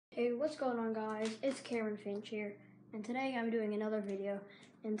Hey, what's going on, guys? It's Cameron Finch here, and today I'm doing another video.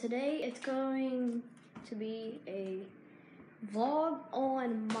 And today it's going to be a vlog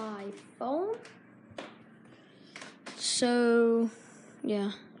on my phone. So,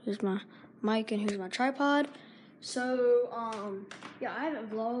 yeah, here's my mic and here's my tripod. So, yeah, I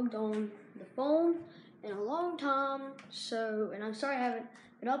haven't vlogged on the phone in a long time. So, and I'm sorry I haven't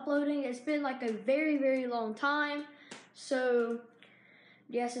been uploading. It's been like a very, very long time. So,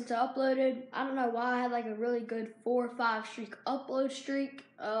 yeah, since I uploaded, I don't know why I had like a really good 4 or 5 upload streak.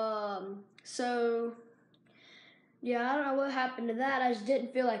 So yeah, I don't know what happened to that. I just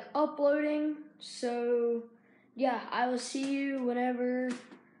didn't feel like uploading. So yeah, I will see you whenever.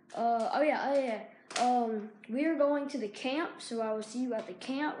 We are going to the camp, so I will see you at the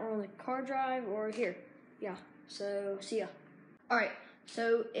camp or on the car drive or here. Yeah, so see ya. All right,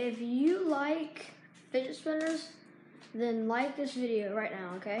 so if you like fidget spinners, then like this video right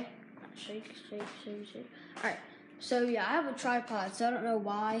now, okay? Shake, shake, shake, shake. All right, so yeah, I have a tripod, so I don't know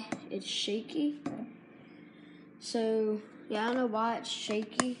why it's shaky. So yeah, I don't know why it's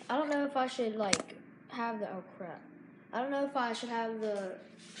shaky. I don't know if I should like have the, oh crap. I don't know if I should have the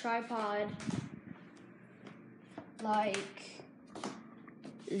tripod like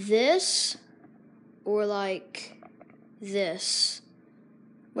this or like this.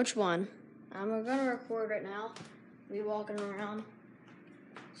 Which one? I'm gonna record right now. Be walking around.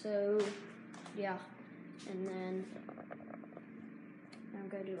 So yeah, and then I'm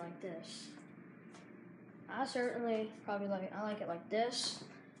gonna do like this. I certainly probably I like it like this.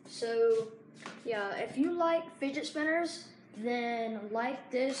 So yeah, if you like fidget spinners, then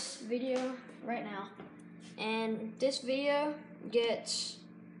like this video right now. And this video gets,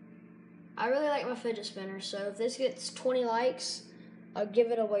 I really like my fidget spinner, so if this gets 20 likes, I'll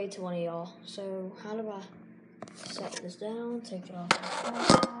give it away to one of y'all. So how do I set this down, take it off the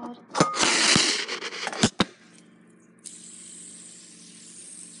tripod.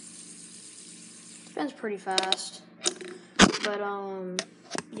 Spins pretty fast. But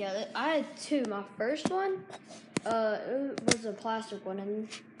yeah, I had two. My first one it was a plastic one, and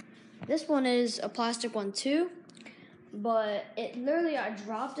this one is a plastic one too. But it literally, I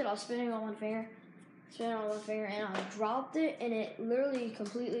dropped it. I was spinning on one finger, and I dropped it, and it literally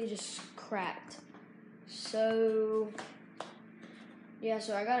completely just cracked. So yeah,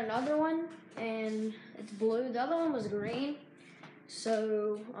 so I got another one, and it's blue. The other one was green.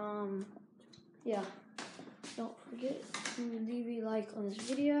 So, yeah. Don't forget to leave a like on this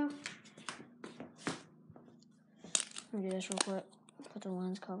video. Let me do this real quick. Put the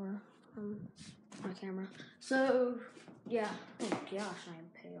lens cover on my camera. So, yeah. Oh gosh, I am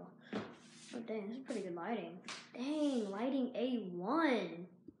pale. Oh dang, this is pretty good lighting. Dang, lighting A1.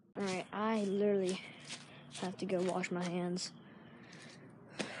 Alright, I literally have to go wash my hands.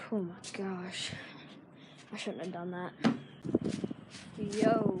 Oh my gosh. I shouldn't have done that.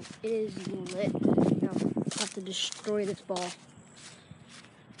 Yo, it is lit. Yo, I have to destroy this ball.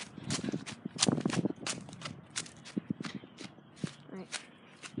 Alright.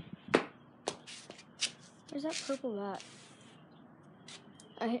 Where's that purple bat?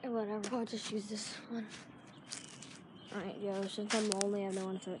 Whatever, I'll just use this one. Alright, yo, since I'm lonely, I have no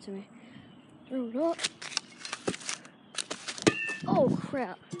one to throw it to me. Throw it up. Oh,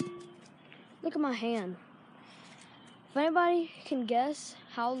 crap. Look at my hand. If anybody can guess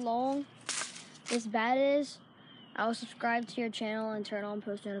how long this bat is, I will subscribe to your channel and turn on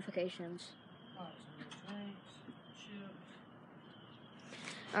post notifications.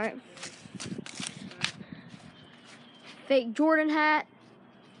 Alright. Fake Jordan hat.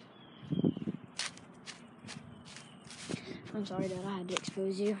 I'm sorry, Dad, I had to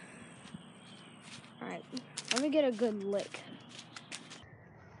expose you. Alright, let me get a good lick.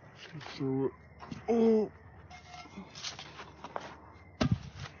 Oh.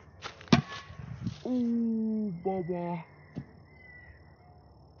 Ooh, Baba.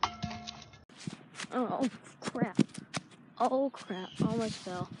 Oh, crap. Oh, crap. Almost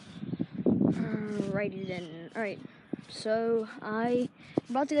fell. Righty then. Alright, so I'm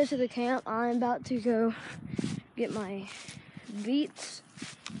about to go to the camp. I'm about to go get my beats.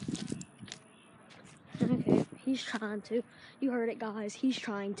 Okay, he's trying to. You heard it, guys. He's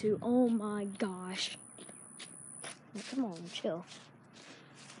trying to. Oh, my gosh. Come on, chill.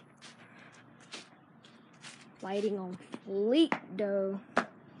 Lighting on fleek, though.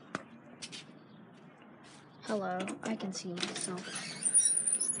 Hello, I can see myself.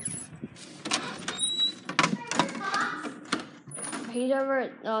 He's over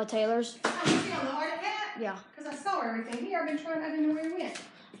at Taylor's. Oh, you see on the hard hat? Yeah. Because I saw everything here. I've been trying, I didn't know where he went.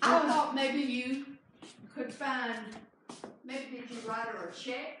 I thought maybe you could find Maybe did you write her a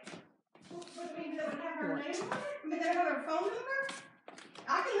check? What, maybe they would have her name on it? Maybe they would have her phone number?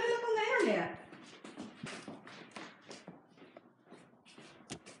 I can look up on the internet.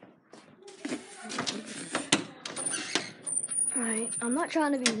 Alright, I'm not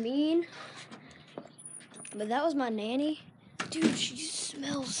trying to be mean, but that was my nanny. Dude, she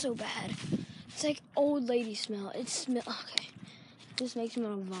smells so bad. It's like old lady smell. It smells, okay. This makes me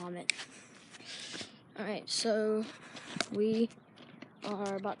want to vomit. Alright, so we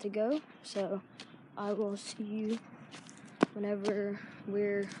are about to go. So I will see you whenever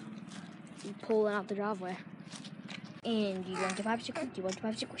we're pulling out the driveway. And you want the popsicle? Do you want the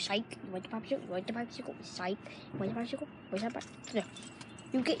popsicle? Psych. You want the popsicle? You want the popsicle? Psych. You want the popsicle? Where's that popsicle? No.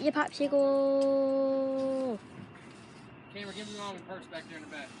 You get your popsicle. Cameron, give me your mom and purse back there in the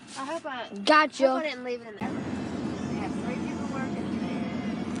back. I hope I Gotcha. didn't leave it in there. They have 3 people working there.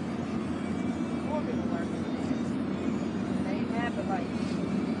 4 people working there. They didn't have like,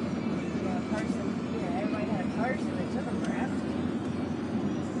 a person, everybody had a purse and it took them forever.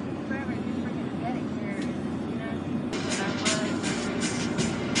 Forever to get freaking pedicure, you know?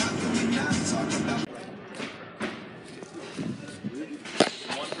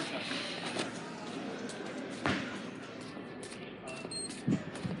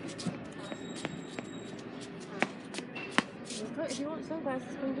 If you want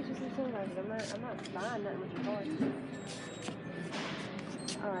sunglasses, come get you some sunglasses. I'm not buying nothing with your card.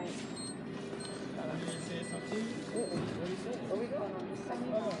 Alright. Where we going on this side?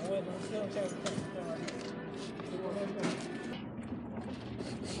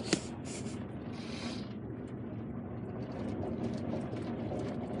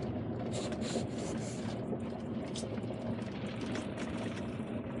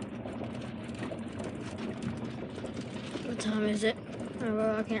 What time is it? Oh,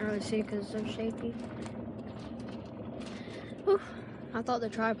 well, I can't really see because it's so shaky. Whew. I thought the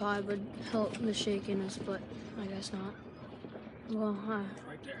tripod would help the shakiness, but I guess not. Well, I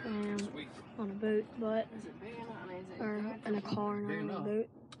am on a boat, but or in a car, not on a boat.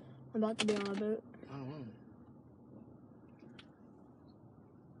 I'm about to be on a boat. I don't know.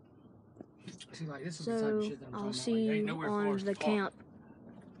 See, like, this is the type of So shit that I'm I'll talking see about. Like, you ain't nowhere for on us the to park. camp.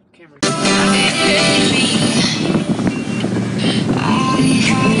 Cameron.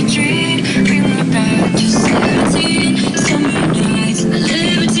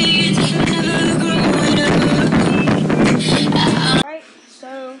 Alright,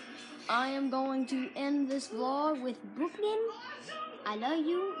 so I am going to end this vlog with Brooklyn. I love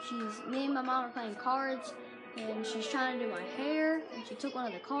you. Me and my mom are playing cards, and she's trying to do my hair, and she took one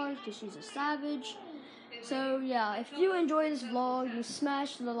of the cards because she's a savage. So yeah, if you enjoy this vlog, you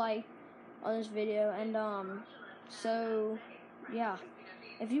smash the like on this video, and so yeah,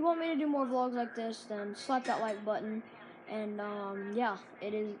 if you want me to do more vlogs like this, then slap that like button. And yeah,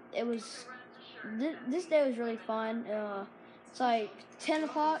 this day was really fun. It's like 10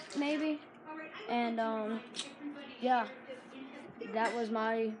 o'clock maybe, and yeah, that was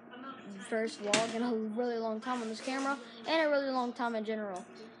my first vlog in a really long time on this camera, and a really long time in general.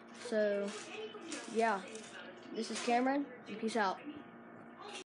 So yeah, this is Cameron, and peace out.